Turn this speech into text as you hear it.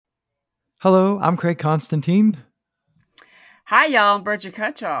Hello, I'm Craig Constantine. Hi, y'all. I'm Brigitte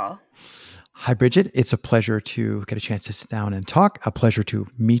Cutshall. Hi, Bridget. It's a pleasure to get a chance to sit down and talk. A pleasure to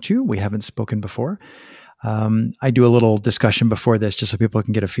meet you. We haven't spoken before. I do a little discussion before this just so people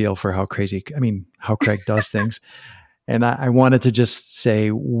can get a feel for how how Craig does things. And I wanted to just say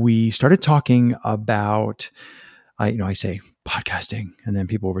we started talking about, I say podcasting, and then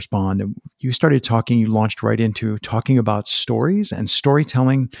people respond. And you launched right into talking about stories and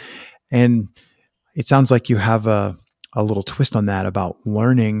storytelling. And it sounds like you have a little twist on that about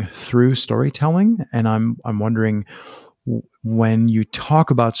learning through storytelling. And I'm wondering, when you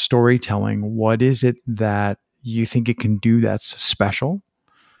talk about storytelling, what is it that you think it can do that's special?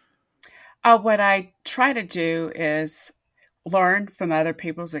 What I try to do is learn from other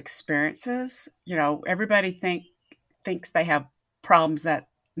people's experiences. Everybody thinks they have problems that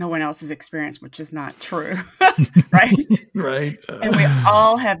no one else has experienced, which is not true, right? Right. And we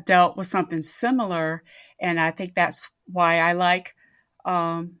all have dealt with something similar, and I think that's why I like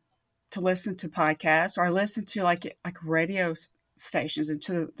um, to listen to podcasts or listen to like radio stations and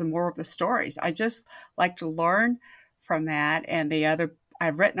to the more of the stories. I just like to learn from that. And the other,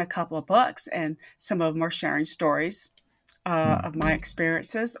 I've written a couple of books, and some of them are sharing stories of my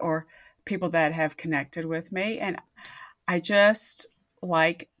experiences or people that have connected with me. And I just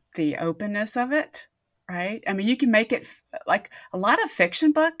like the openness of it, right? I mean, you can make it like a lot of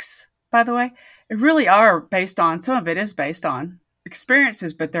fiction books, by the way, it really are based on, some of it is based on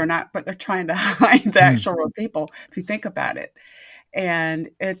experiences, but they're not, but they're trying to hide the Hmm. actual real people if you think about it. And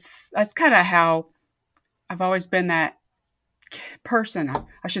that's kind of how I've always been that person.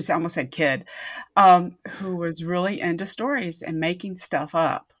 I should say, I almost said kid, who was really into stories and making stuff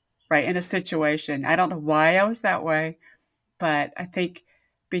up, right? In a situation. I don't know why I was that way, but I think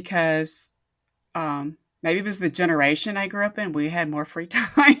because maybe it was the generation I grew up in, we had more free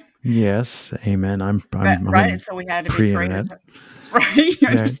time. Yes. Amen. But I'm right, in so we had to be creative, pre-internet. right? You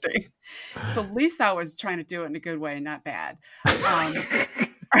Right. understand? So at least I was trying to do it in a good way and not bad. Right?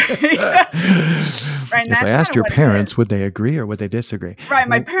 Right, and If I that's kind asked of your what it is. parents, would they agree or would they disagree? Right,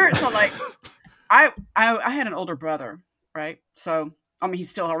 my Well, parents were like, I had an older brother, right? So I mean,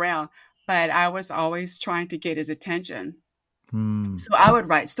 he's still around, but I was always trying to get his attention. hmm. So I would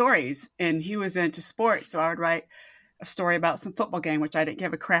write stories, and he was into sports, so I would write a story about some football game, which I didn't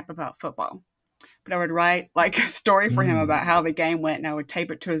give a crap about football. But I would write like a story for him Hmm. about how the game went, and I would tape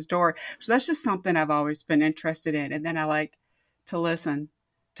it to his door. So that's just something I've always been interested in. And then I like to listen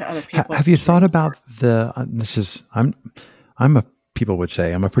to other people's Have you thought about stories. this is, people would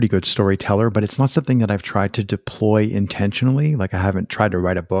say I'm a pretty good storyteller, but it's not something that I've tried to deploy intentionally. Like I haven't tried to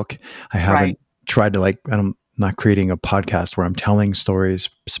write a book. I Right. haven't tried to I'm not creating a podcast where I'm telling stories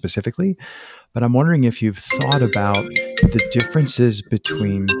specifically, but I'm wondering if you've thought about the differences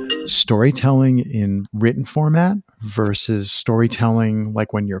between storytelling in written format versus storytelling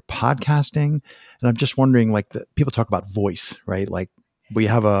like when you're podcasting. And I'm just wondering, people talk about voice, right? Like we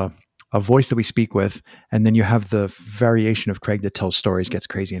have a voice that we speak with, and then you have the variation of Craig that tells stories, gets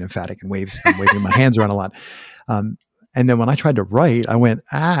crazy and emphatic and waves. I'm waving my hands around a lot. Um, and then when I tried to write, I went,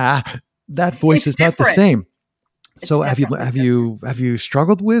 that voice It's is not the different. same. It's So definitely different. have you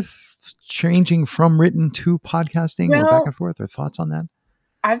struggled with changing from written to podcasting or back Well, and forth, or thoughts on that?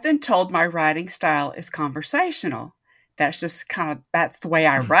 I've been told my writing style is conversational. That's just kind of that's the way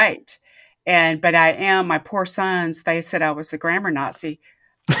I write. And but I am my poor sons, they said I was a grammar Nazi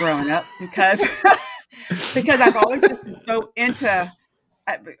growing up because because I've always just been so into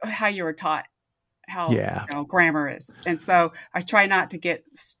how you were taught how Yeah. grammar is. And so I try not to get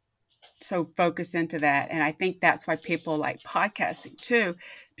so focused into that. And I think that's why people like podcasting too,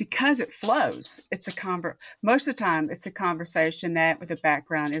 because it flows. Most of the time it's a conversation that with the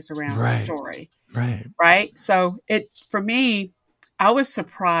background is around a Right. story, Right. right? So it for me, I was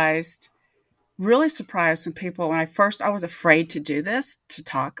surprised, really surprised when I was afraid to do this, to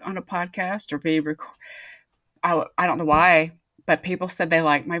talk on a podcast or I don't know why, but people said they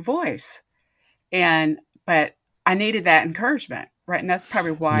liked my voice. But I needed that encouragement, right? And that's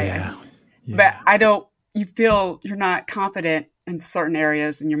probably why Yeah. but Yeah. I don't, you feel you're not confident in certain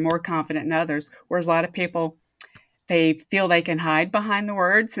areas and you're more confident in others. Whereas a lot of people, they feel they can hide behind the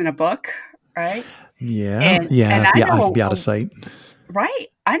words in a book, right? Yeah. And Yeah. I Be know, out of sight. right?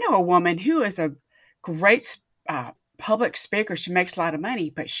 I know a woman who is a great public speaker. She makes a lot of money,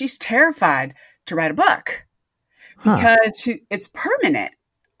 but she's terrified to write a book Huh. because it's permanent,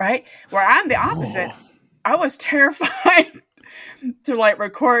 right? Where I'm the opposite. Oh. I was terrified to like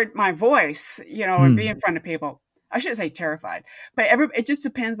record my voice, and be in Hmm. front of people. I shouldn't say terrified, but it just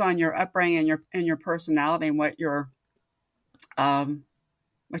depends on your upbringing and your personality and what your um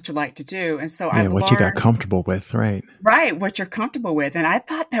what you like to do. And so Yeah, I've what you got learned, comfortable with, right? right, what you're comfortable with. And I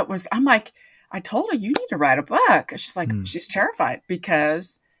thought I'm like, I told her, you need to write a book. And she's like, Hmm. she's terrified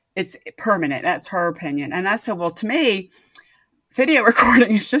because it's permanent. That's her opinion. And I said, well, to me, video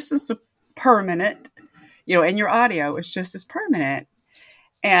recording is just as permanent, and your audio is just as permanent.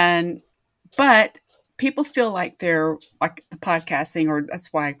 And, but people feel like they're like the podcasting, or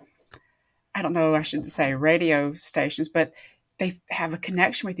that's why I don't know, I should say radio stations, but they have a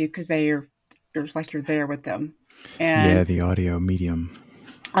connection with you because it's like you're there with them. Yeah, And the audio medium.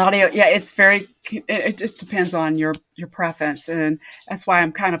 audio, yeah, it just depends on your preference. And that's why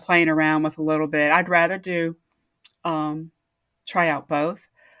I'm kind of playing around with a little bit. I'd rather try out both.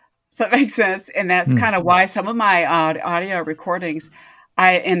 So that makes sense. And that's Hmm. kind of why some of my audio recordings,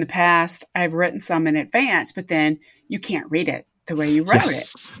 in the past, I've written some in advance, but then you can't read it the way you wrote it.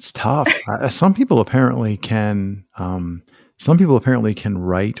 Yes, it's tough. Some people apparently can. Some people apparently can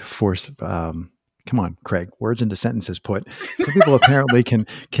write for. Come on, Craig. Words into sentences. Put. Some people apparently can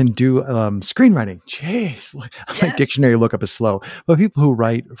do screenwriting. Jeez, my Yes. dictionary lookup is slow. But people who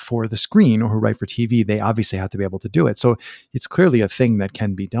write for the screen or who write for TV, they obviously have to be able to do it. So it's clearly a thing that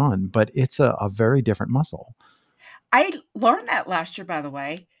can be done, but it's a very different muscle. I learned that last year, by the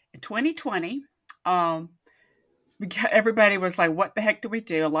way, in 2020. Um, Everybody was like, what the heck do we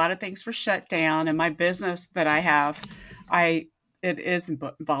do? A lot of things were shut down. And my business that I have,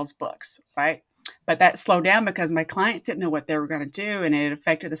 involves books, right? But that slowed down because my clients didn't know what they were going to do, and it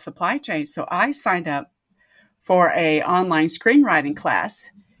affected the supply chain. So I signed up for a online screenwriting class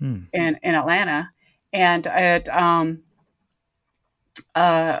Hmm. in Atlanta. And I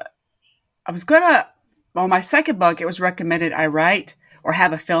was my second book, it was recommended I write or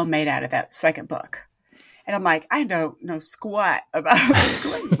have a film made out of that second book. And I'm like, I don't know squat about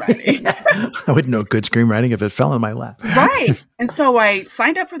screenwriting. I wouldn't know good screenwriting if it fell in my lap. Right. And so I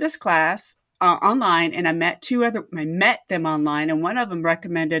signed up for this class online, and I met them online, and one of them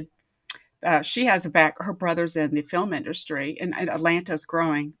recommended, she has her brother's in the film industry, and Atlanta's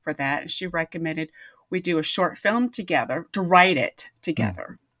growing for that. And she recommended we do a short film together, to write it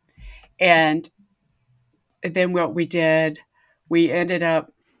together. And then what we did, we ended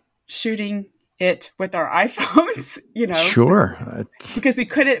up shooting it with our iPhones, Sure. because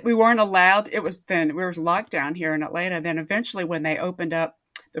we weren't allowed. It was then, we were locked down here in Atlanta. Then eventually when they opened up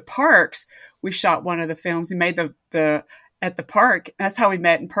the parks, we shot one of the films. We made the at the park. That's how we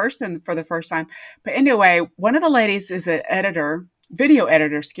met in person for the first time. But anyway, one of the ladies is an video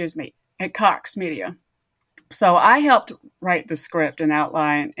editor, at Cox Media. So I helped write the script and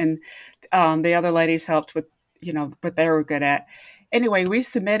outline, and the other ladies helped with, what they were good at. Anyway, we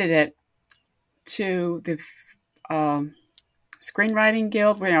submitted it to the Screenwriting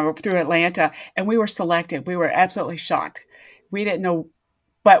Guild, through Atlanta, and we were selected. We were absolutely shocked. We didn't know,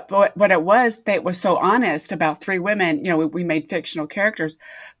 but what it was, they was so honest about three women. We made fictional characters,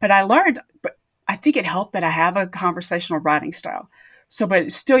 but I think it helped that I have a conversational writing style. So,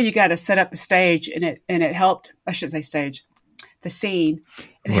 but still, you got to set up the stage, and it helped. I should say stage, the scene.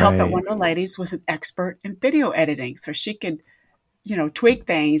 It helped that one of the ladies was an expert in video editing, so she could, tweak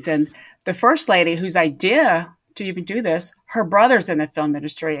things. And the first lady, whose idea to even do this, her brother's in the film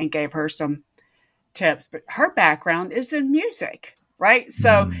industry and gave her some tips, but her background is in music, right?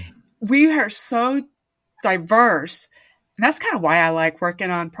 So we are so diverse. And that's kind of why I like working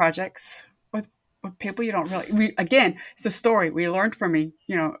on projects with people you don't really, again, it's a story. We learned from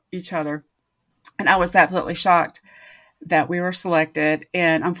each other. And I was absolutely shocked that we were selected.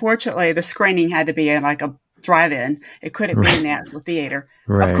 And unfortunately, the screening had to be in like a drive-in. It couldn't be in the actual theater,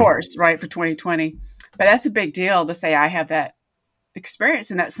 of course, right, for 2020. But that's a big deal to say I have that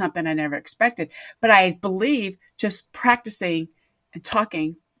experience, and that's something I never expected. But I believe just practicing and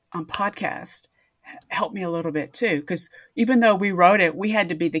talking on podcast helped me a little bit too, because even though we wrote it, we you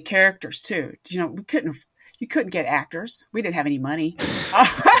be the characters too. You couldn't get actors. We didn't have any money.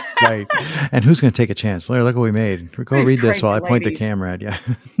 Right. And who's going to take a chance? Look what we made. Go These read this while I crazy point the ladies. camera at you.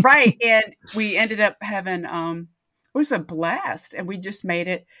 Right. And we ended up having, it was a blast, and we just made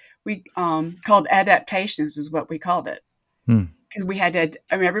it. We called adaptations is what we called it. Because we had to,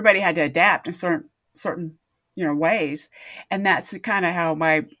 everybody had to adapt in certain ways. And that's kind of how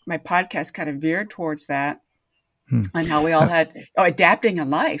my podcast kind of veered towards that. And how we all had adapting in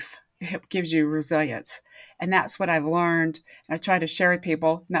life. It gives you resilience. And that's what I've learned. And I try to share with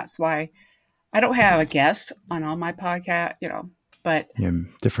people. And that's why I don't have a guest on all my podcast, but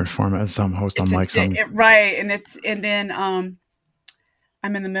different format. Some host on mic, some right. And then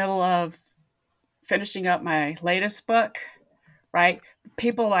I'm in the middle of finishing up my latest book. Right.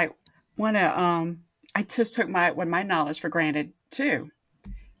 People want to, I just took my knowledge for granted too.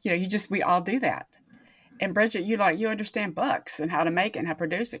 we all do that. And Bridget, you understand books and how to make it and how to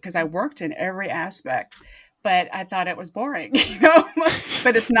produce it, because I worked in every aspect, but I thought it was boring,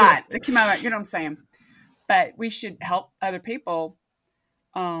 but it's not. It came out, you know what I'm saying? But we should help other people.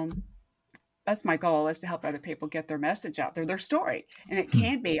 That's my goal, is to help other people get their message out there, their story. And it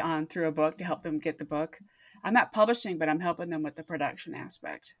can be on through a book to help them get the book. I'm not publishing, but I'm helping them with the production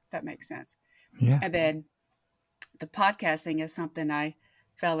aspect. If that makes sense. Yeah. And then the podcasting is something I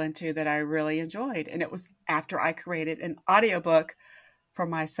fell into that I really enjoyed. And it was after I created an audiobook for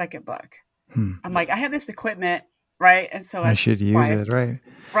my second book. I'm like, I have this equipment, right? And so I should use it, right?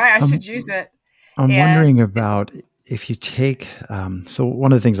 Right, I should use it. I'm wondering about if you take, so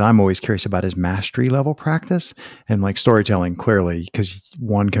one of the things I'm always curious about is mastery level practice, and like storytelling, clearly, because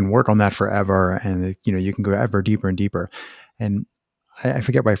one can work on that forever, and you can go ever deeper and deeper. And I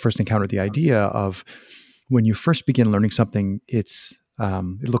forget where I first encountered the idea of when you first begin learning something, it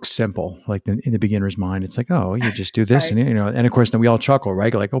looks simple. Like in the beginner's mind, it's like, oh, you just do this, right. And of course, then we all chuckle,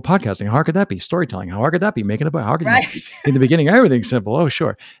 right? Like, oh, podcasting, how hard could that be? Storytelling, how hard could that be? Making a book, how could right. In the beginning, everything's simple. Oh,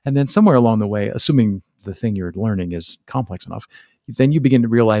 sure. And then somewhere along the way, assuming the thing you're learning is complex enough, then you begin to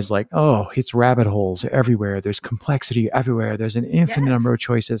realize, like, oh, it's rabbit holes everywhere. There's complexity everywhere. There's an infinite number of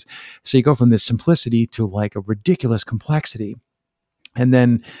choices. So you go from this simplicity to like a ridiculous complexity. And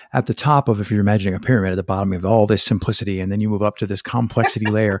then at the top of, if you're imagining a pyramid, at the bottom of all this simplicity, and then you move up to this complexity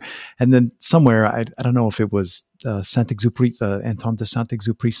layer. And then somewhere, I don't know if it was Saint-Exupéry, Antoine de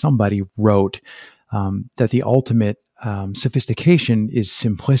Saint-Exupéry, somebody wrote that the ultimate sophistication is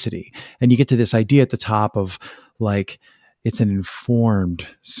simplicity. And you get to this idea at the top of like, it's an informed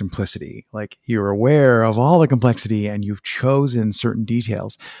simplicity. Like you're aware of all the complexity and you've chosen certain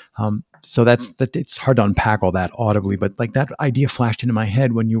details. So it's hard to unpack all that audibly, but like that idea flashed into my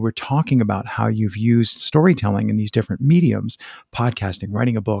head when you were talking about how you've used storytelling in these different mediums, podcasting,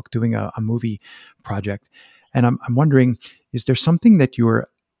 writing a book, doing a movie project. And I'm wondering, is there something that you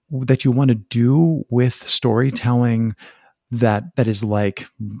want to do with storytelling that is like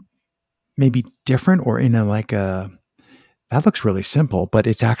maybe different, or in that looks really simple, but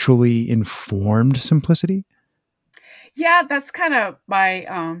it's actually informed simplicity? Yeah, that's kind of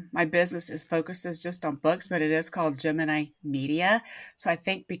my business focuses just on books, but it is called Gemini Media. So I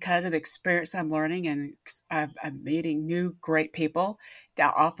think because of the experience I'm learning, and I'm meeting new great people, to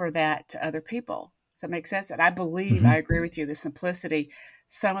offer that to other people. Does that make sense? And I believe, I agree with you, the simplicity.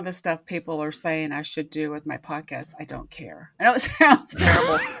 Some of the stuff people are saying I should do with my podcast, I don't care. I know it sounds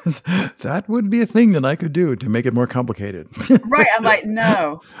terrible. That would be a thing that I could do to make it more complicated. Right. I'm like,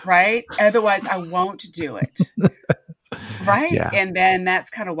 no, right? Otherwise, I won't do it. Right. Yeah. And then that's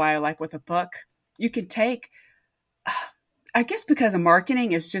kind of why I like with a book, you can take, I guess because of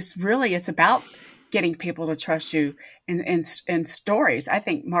marketing is just really, it's about getting people to trust you in stories. I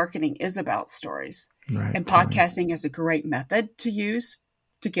think marketing is about stories. Right, and podcasting is a great method to use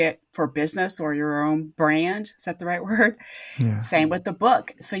to get for business or your own brand. Is that the right word? Yeah. Same with the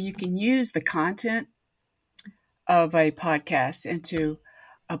book. So you can use the content of a podcast into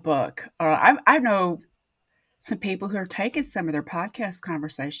a book. I know some people who are taking some of their podcast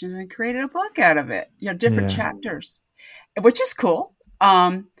conversations and created a book out of it, different chapters, which is cool.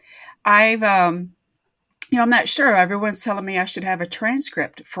 I'm not sure. Everyone's telling me I should have a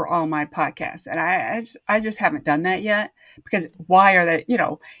transcript for all my podcasts. And I just haven't done that yet, because why are they,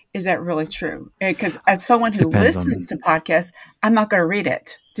 is that really true? Because as someone who listens to podcasts, I'm not going to read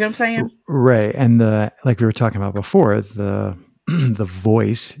it. Do you know what I'm saying? Right. And like we were talking about before, the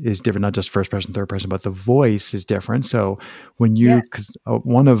voice is different, not just first person, third person, but the voice is different. So when you, because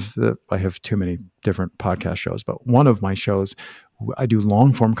I have too many different podcast shows, but one of my shows, I do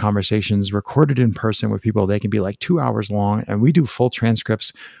long form conversations recorded in person with people. They can be like 2 hours long, and we do full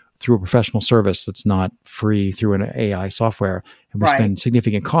transcripts through a professional service that's not free, through an AI software. And we spend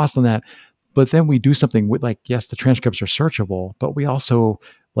significant cost on that. But then we do something with, like, yes, the transcripts are searchable, but we also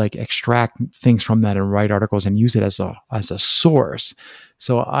like extract things from that and write articles and use it as a source.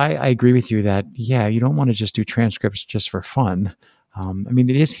 So I agree with you that, you don't want to just do transcripts just for fun.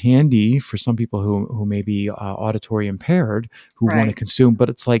 It is handy for some people who may be auditory impaired, who want to consume, but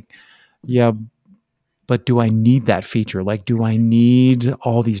it's like, but do I need that feature? Like, do I need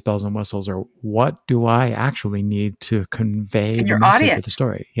all these bells and whistles, or what do I actually need to convey the message of the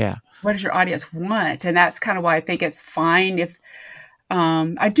story? Yeah. What does your audience want? And that's kind of why I think it's fine if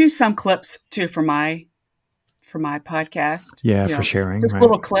I do some clips too for my podcast. Yeah, for sharing. Just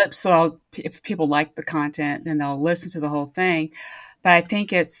little clips. So if people like the content, then they'll listen to the whole thing. But I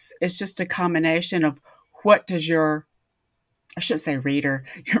think it's just a combination of what does your, I shouldn't say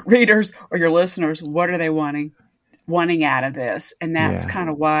readers or your listeners, what are they wanting? wanting out of this. And that's Yeah. kind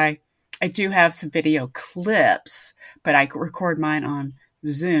of why I do have some video clips, but I record mine on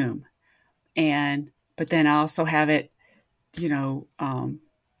Zoom. But then I also have it, you know,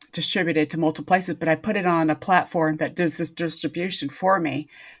 distributed to multiple places, but I put it on a platform that does this distribution for me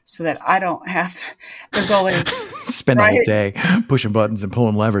so that I don't have to, there's only spend a whole day pushing buttons and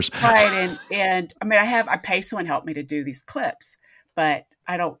pulling levers. Right. And I mean, I pay someone to help me to do these clips, but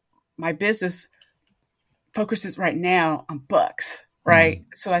my business focuses right now on books. Right.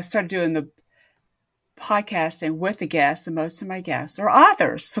 So I started doing the podcasting with the guests, and most of my guests are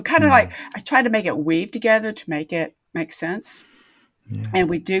authors. So kind of like I try to make it weave together to make it make sense. Yeah. And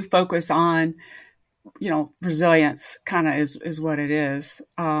we do focus on, resilience kind of is what it is.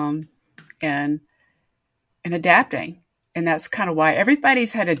 And adapting. And that's kind of why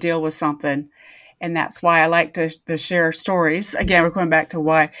everybody's had to deal with something. And that's why I like to share stories. Again, we're going back to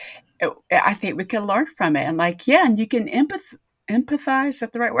why I think we can learn from it. And and you can empathize, is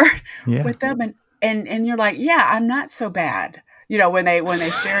that the right word? Yeah. With them. And you're like, yeah, I'm not so bad. When they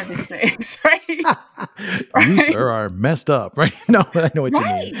share these things, right? You, sir, are messed up, right? No, I know what you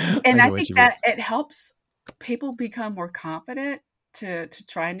mean. And I think that it helps people become more confident to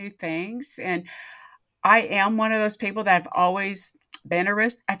try new things. And I am one of those people that have always been a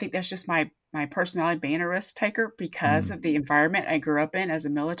risk. I think that's just my personality, being a risk taker because of the environment I grew up in as a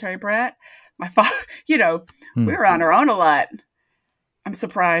military brat. My father, we were on our own a lot. I'm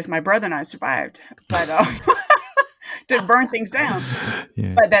surprised my brother and I survived, but didn't burn things down.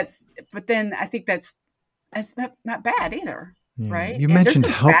 Yeah. But then I think that's not bad either. Yeah. Right. You mentioned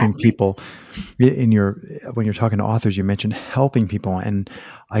helping people when you're talking to authors, you mentioned helping people. And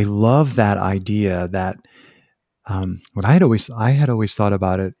I love that idea that what I had always thought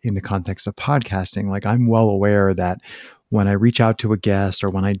about it in the context of podcasting. Like, I'm well aware that when I reach out to a guest or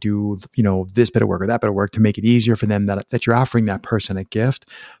when I do, this bit of work or that bit of work to make it easier for them, that you're offering that person a gift.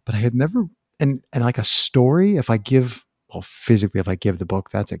 But I had never, and like a story, if I give the book,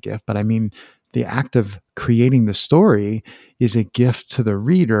 that's a gift. But I mean, the act of creating the story is a gift to the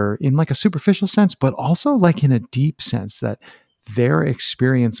reader in like a superficial sense, but also like in a deep sense that their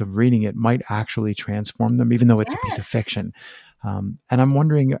experience of reading it might actually transform them, even though it's a piece of fiction. And I'm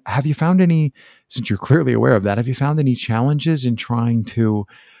wondering, have you found any, since you're clearly aware of that, have you found any challenges in trying to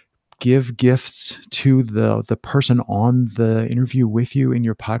give gifts to the person on the interview with you in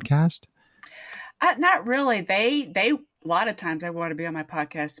your podcast? Not really. They a lot of times I want to be on my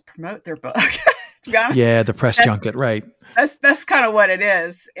podcast to promote their book. To be honest, yeah, the press junket, right? That's kind of what it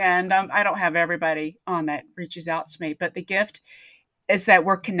is. And I don't have everybody on that reaches out to me, but the gift is that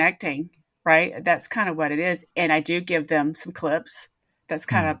we're connecting, right? That's kind of what it is. And I do give them some clips. That's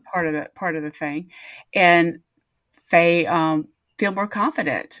kind of part of the thing, and they feel more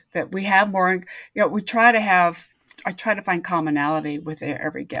confident that we have more. I try to find commonality with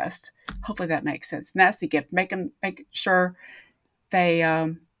every guest. Hopefully that makes sense. And that's the gift. Make sure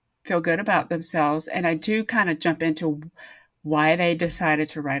they feel good about themselves. And I do kind of jump into why they decided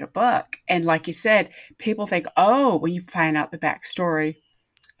to write a book. And like you said, people think, when you find out the backstory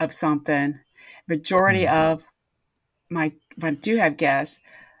of something, majority of when I do have guests,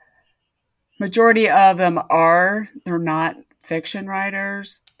 majority of them they're not fiction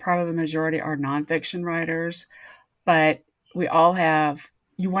writers. Probably the majority are nonfiction writers. But we all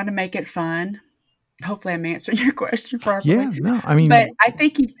you want to make it fun. Hopefully I'm answering your question properly. Yeah, no, I mean, but I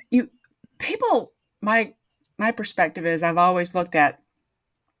think people, my perspective is I've always looked at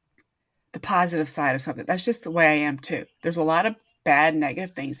the positive side of something. That's just the way I am too. There's a lot of bad,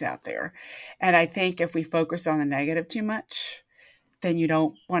 negative things out there. And I think if we focus on the negative too much, then you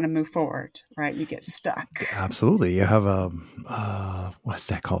don't want to move forward, right? You get stuck. Absolutely. You have what's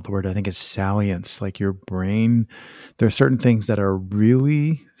that called? The word, I think, is salience. Like your brain, there are certain things that are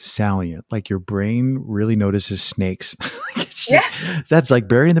really salient. Like your brain really notices snakes. That's like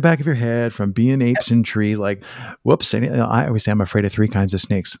buried in the back of your head from being apes in tree. Like, whoops. And I always say I'm afraid of three kinds of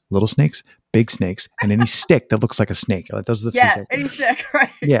snakes: little snakes, big snakes, and any stick that looks like a snake. Like, those are the three things. Any stick,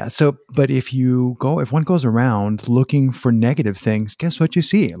 right? Yeah. So, but if one goes around looking for negative things, guess what you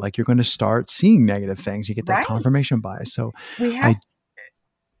see? Like, you're going to start seeing negative things. You get that confirmation bias. So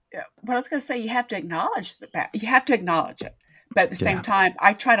what I was going to say, you have to acknowledge you have to acknowledge it. But at the same time,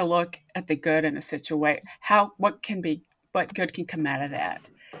 I try to look at the good in a situation. What good can come out of that?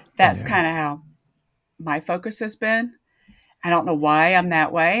 That's kind of how my focus has been. I don't know why I'm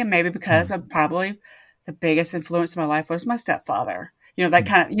that way. And maybe because I'm probably the biggest influence in my life was my stepfather. That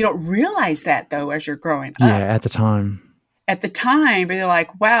kind of, you don't realize that though, as you're growing up. Yeah. At the time, but you're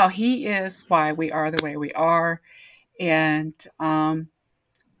like, wow, he is why we are the way we are. And,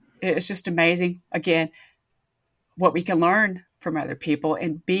 it's just amazing. Again, what we can learn from other people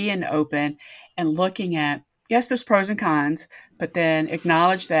and being open and looking at, yes, there's pros and cons, but then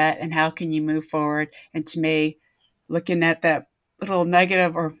acknowledge that and how can you move forward? And to me, looking at that little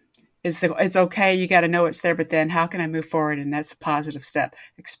negative or it's okay, you got to know it's there, but then how can I move forward? And that's a positive step.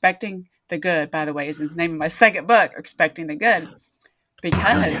 Expecting the good, by the way, is the name of my second book, Expecting the Good,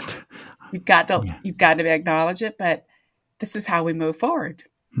 because Brilliant. you've got to acknowledge it, but this is how we move forward.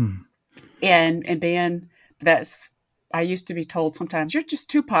 And being I used to be told sometimes, you're just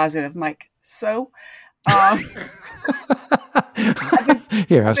too positive. I'm like, so?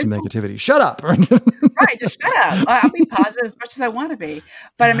 Here, have some negativity. Shut up. Right, just shut up. I'll be positive as much as I want to be.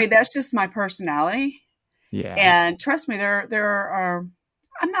 But I mean, that's just my personality. Yeah. And trust me, there are,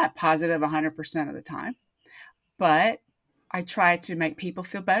 I'm not positive 100% of the time, but I try to make people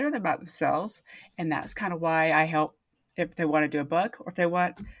feel better about themselves. And that's kind of why I help if they want to do a book or if they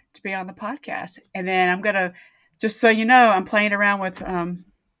want to be on the podcast. And then I'm going to, just so you know, I'm playing around with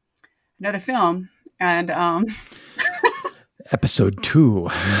another film and episode 2.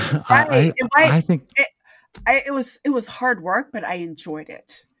 I think it was hard work, but I enjoyed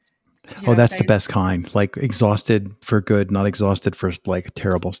it. That's the best kind, like exhausted for good, not exhausted for like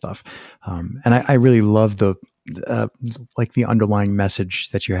terrible stuff. And I really love the underlying message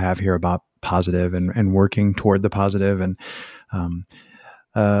that you have here about positive and working toward the positive. And you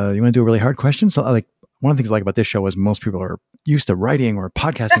want to do a really hard question? So like one of the things I like about this show is most people are used to writing or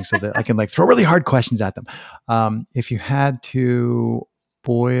podcasting so that I can like throw really hard questions at them. If you had to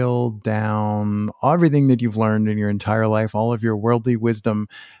boil down everything that you've learned in your entire life, all of your worldly wisdom,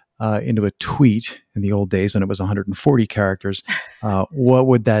 into a tweet in the old days when it was 140 characters, what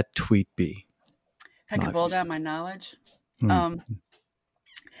would that tweet be? If I could boil down my knowledge.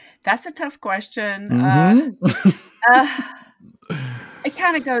 That's a tough question. It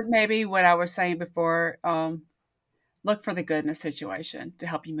kind of goes maybe what I was saying before. Look for the good in a situation to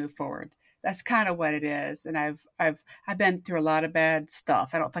help you move forward. That's kind of what it is. And I've been through a lot of bad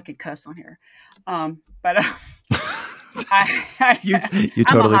stuff. I don't think I can cuss on here, but. You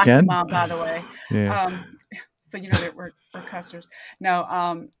totally I'm a can. mom, by the way. Yeah. So you know that we're cussers.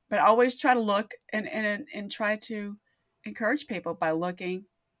 No, but I always try to look and try to encourage people by looking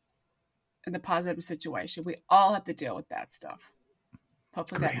in the positive situation. We all have to deal with that stuff.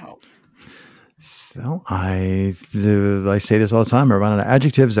 Hopefully that helps. Well, I say this all the time. I run out of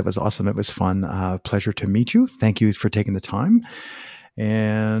adjectives. That was awesome. It was fun. Pleasure to meet you. Thank you for taking the time.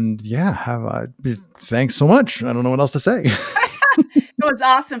 And thanks so much. I don't know what else to say. It was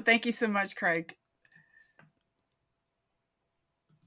awesome. Thank you so much, Craig.